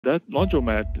That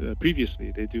Laundromat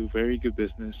previously, they do very good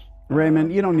business.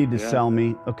 Raymond, you don't need to Yeah. sell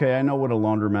me. Okay, I know what a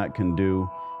laundromat can do.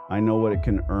 I know what it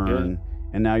can earn.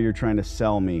 And now you're trying to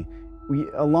sell me.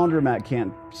 A laundromat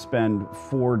can't spend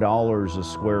 $4 a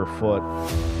square foot.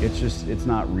 It's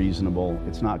not reasonable.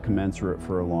 It's not commensurate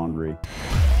for a laundry.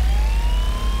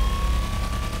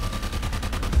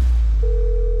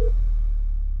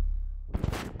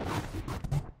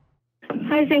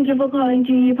 Hi, thank you for calling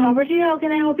GE Property. How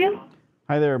can I help you?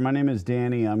 Hi there, my name is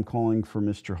Danny. I'm calling for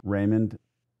Mr. Raymond.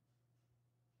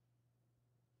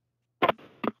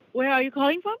 Where are you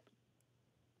calling from?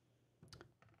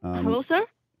 Hello, sir?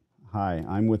 Hi,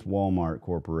 I'm with Walmart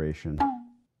Corporation.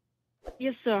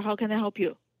 Yes, sir. How can I help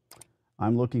you?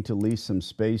 I'm looking to lease some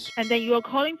space. And then you are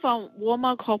calling from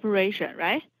Walmart Corporation,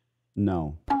 right?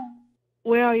 No.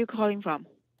 Where are you calling from?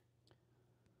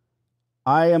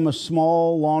 I am a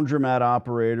small laundromat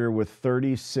operator with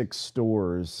 36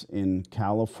 stores in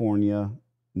California,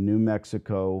 New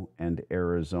Mexico, and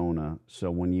Arizona.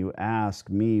 So when you ask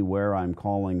me where I'm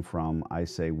calling from, I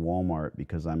say Walmart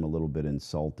because I'm a little bit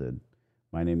insulted.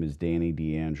 My name is Danny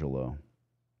D'Angelo.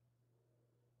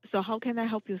 So how can I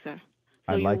help you, sir?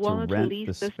 So I'd you like to want rent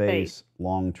lease the the space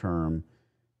long term,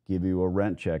 give you a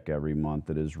rent check every month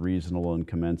that is reasonable and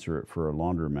commensurate for a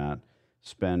laundromat,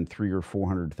 spend $300,000 or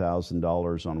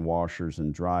 $400,000 on washers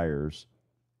and dryers,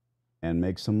 and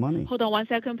make some money. Hold on 1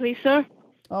 second, please, sir.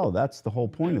 Oh, that's the whole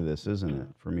point of this, isn't it?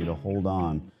 For me to hold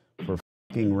on for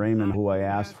fucking Raymond, who I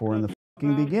asked for in the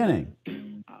fucking beginning.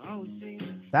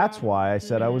 That's why I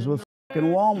said I was with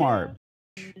fucking Walmart.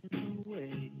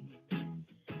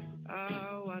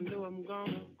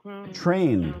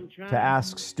 Trained to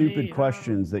ask stupid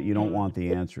questions that you don't want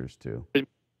the answers to.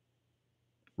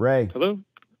 Ray. Hello?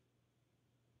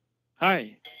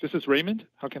 Hi, this is Raymond.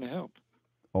 How can I help?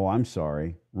 Oh, I'm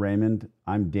sorry. Raymond,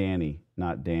 I'm Danny,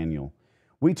 not Daniel.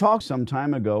 We talked some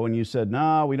time ago and you said,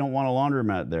 no, we don't want a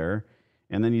laundromat there.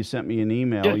 And then you sent me an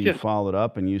email, you followed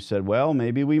up and you said, well,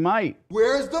 maybe we might.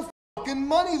 Where's the fucking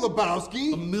money,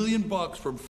 Lebowski? $1 million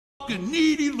from fucking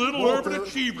needy little urban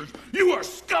achievers. You are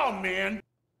scum, man.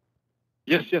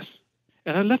 Yes.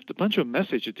 And I left a bunch of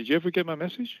messages. Did you ever get my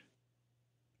message?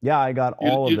 Yeah, I got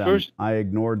all of them. First? I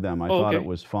ignored them. I thought okay. it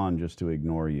was fun just to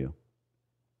ignore you.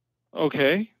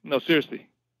 Okay. No, seriously.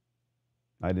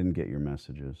 I didn't get your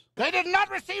messages. They did not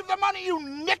receive the money, you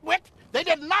nitwit. They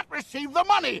did not receive the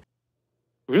money.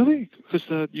 Really?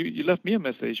 Because you left me a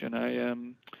message and I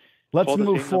Let's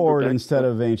move forward instead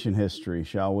of ancient history,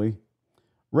 shall we?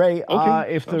 Ray,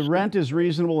 okay. If the rent is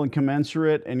reasonable and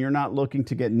commensurate and you're not looking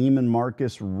to get Neiman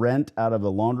Marcus rent out of a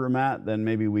laundromat, then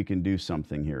maybe we can do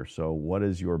something here. So what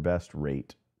is your best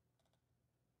rate?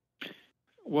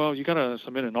 Well, you got to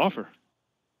submit an offer.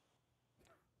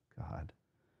 God.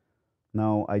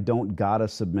 No, I don't got to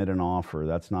submit an offer.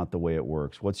 That's not the way it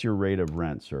works. What's your rate of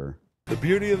rent, sir? The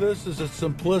beauty of this is its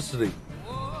simplicity.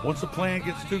 Once a plan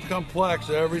gets too complex,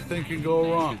 everything can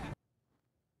go wrong.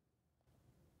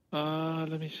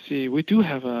 Let me see. We do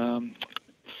have oh,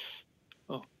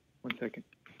 1 second.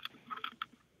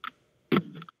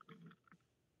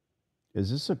 Is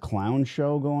this a clown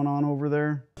show going on over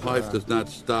there? Life does not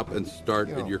stop and start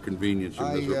at your convenience, you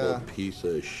miserable piece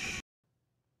of shit.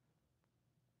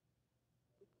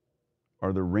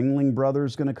 Are the Ringling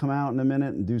Brothers going to come out in a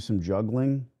minute and do some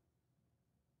juggling?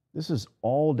 This is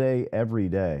all day, every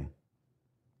day.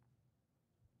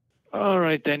 All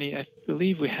right, Danny. I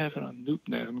believe we have it on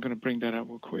LoopNet. I'm going to bring that out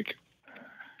real quick.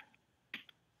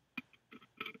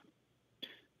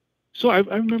 So I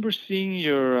remember seeing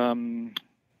your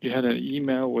you had an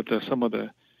email with some of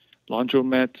the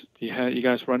laundromat you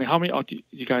guys running. How many do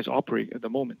you guys operate at the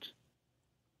moment?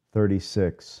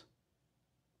 36.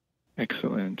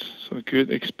 Excellent. So good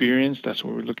experience. That's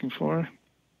what we're looking for.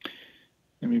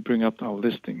 Let me bring up our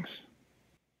listings.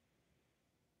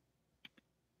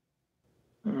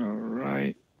 All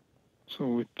right. So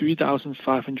with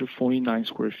 3,549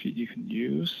 square feet you can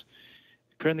use.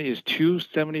 Currently is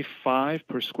 $275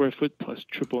 per square foot plus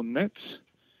triple net.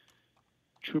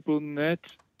 Triple net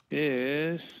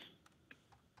is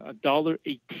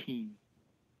 $1.18.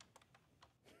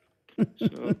 So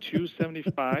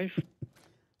 $275.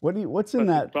 What's in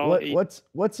that?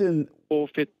 What's in?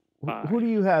 Who do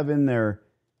you have in there?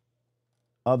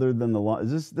 Other than the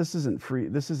this isn't free.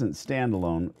 This isn't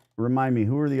standalone. Remind me,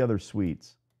 who are the other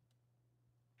suites?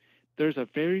 There's a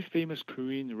very famous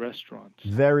Korean restaurant.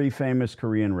 Very famous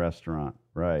Korean restaurant,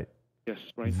 right? Yes,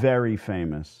 right. Very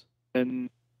famous. And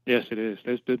yes, it is.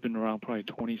 They've been around probably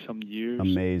 20-some years.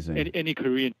 Amazing. Any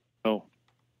Korean? Oh,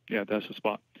 yeah, that's the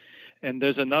spot. And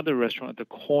there's another restaurant at the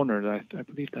corner that I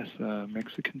believe that's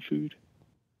Mexican food.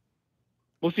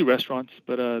 mostly restaurants,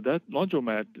 but that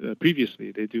Laundromat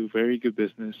previously they do very good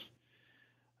business.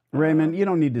 Raymond, you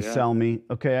don't need to yeah. sell me.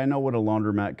 Okay, I know what a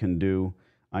laundromat can do.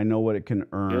 I know what it can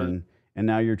earn, and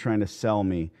now you're trying to sell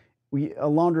me. A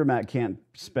laundromat can't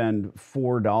spend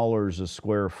 $4 a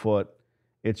square foot.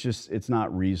 It's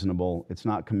not reasonable. It's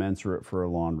not commensurate for a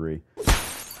laundry.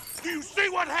 Do you see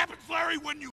what happens, Larry,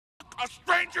 when you a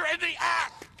stranger in the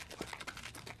ass?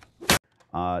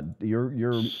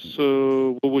 You're.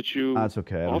 So what would you? That's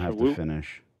okay. I don't have to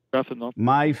finish.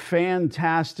 My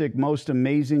fantastic, most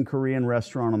amazing Korean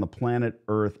restaurant on the planet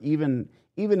Earth. Even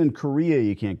in Korea,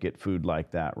 you can't get food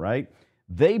like that, right?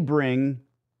 They bring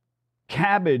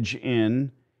cabbage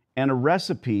in and a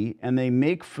recipe, and they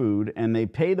make food, and they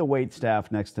pay the wait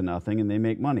staff next to nothing, and they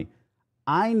make money.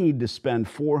 I need to spend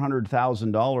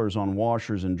 $400,000 on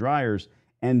washers and dryers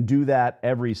and do that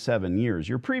every 7 years.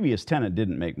 Your previous tenant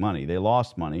didn't make money. They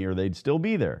lost money, or they'd still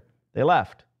be there. They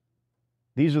left.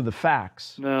 These are the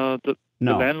facts. No, the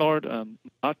landlord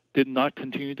did not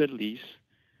continue the lease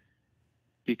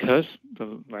because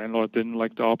the landlord didn't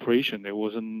like the operation. There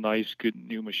wasn't nice, good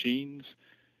new machines.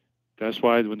 That's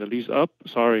why when the lease up,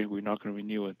 sorry, we're not going to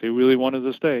renew it. They really wanted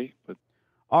to stay, but.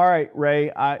 All right,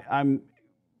 Ray,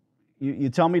 you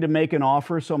tell me to make an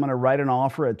offer, so I'm going to write an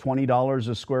offer at $20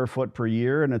 a square foot per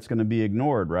year, and it's going to be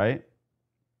ignored, right?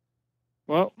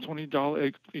 Well,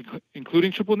 $20,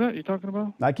 including triple net, you're talking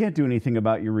about? I can't do anything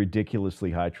about your ridiculously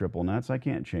high triple nets. I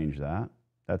can't change that.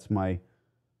 That's my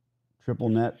triple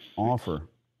net offer.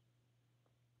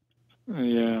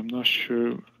 Yeah, I'm not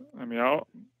sure. I mean, I'll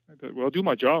do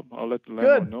my job. I'll let the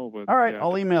landlord know. But all right, yeah,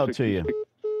 I'll email it to you.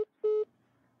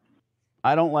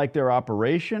 I don't like their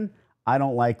operation. I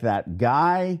don't like that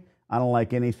guy. I don't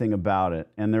like anything about it.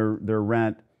 And their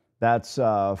rent, that's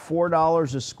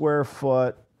 $4 a square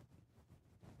foot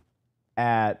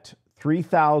at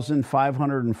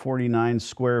 3,549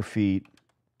 square feet.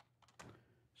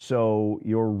 So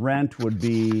your rent would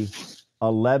be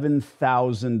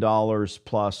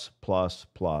 $11,000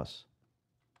 plus.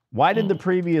 Why did the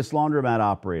previous laundromat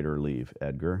operator leave,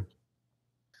 Edgar?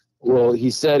 Well,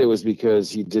 he said it was because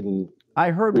he didn't.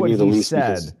 I heard what he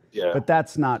said, but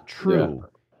that's not true. Yeah.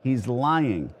 He's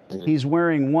lying. He's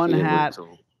wearing one hat.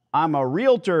 I'm a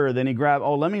realtor. Then he grabs,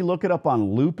 let me look it up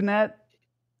on LoopNet.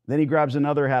 Then he grabs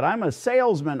another hat. I'm a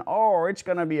salesman. Oh, it's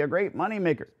going to be a great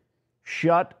moneymaker.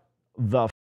 Shut the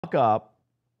fuck up.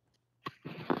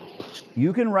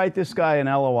 You can write this guy an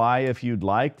LOI if you'd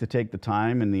like to take the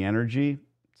time and the energy.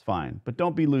 It's fine. But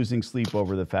don't be losing sleep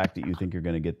over the fact that you think you're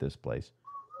going to get this place.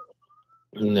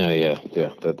 No, yeah.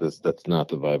 That's not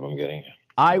the vibe I'm getting.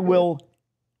 I will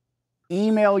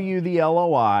email you the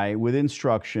LOI with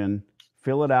instruction.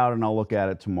 Fill it out, and I'll look at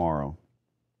it tomorrow.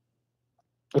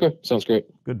 Okay, sounds great.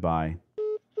 Goodbye.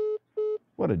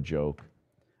 What a joke.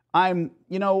 I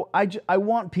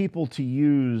want people to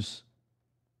use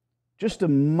just a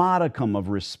modicum of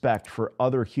respect for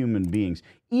other human beings.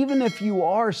 Even if you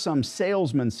are some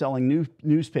salesman selling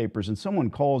newspapers and someone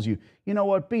calls you, you know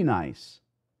what? Be nice.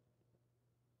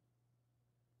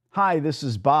 Hi, this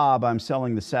is Bob. I'm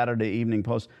selling the Saturday Evening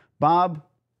Post. Bob,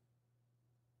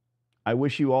 I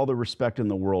wish you all the respect in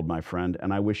the world, my friend,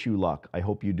 and I wish you luck. I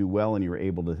hope you do well and you're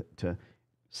able to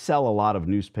sell a lot of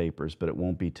newspapers, but it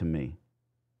won't be to me.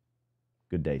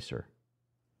 Good day, sir.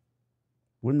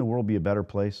 Wouldn't the world be a better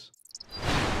place?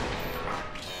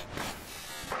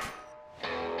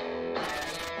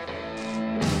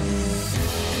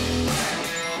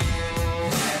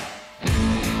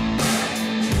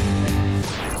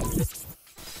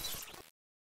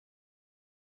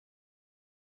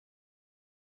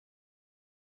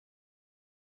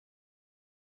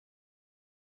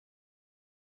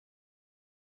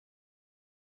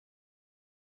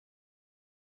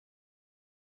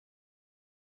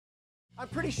 I'm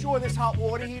pretty sure this hot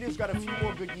water heater's got a few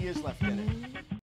more good years left in it.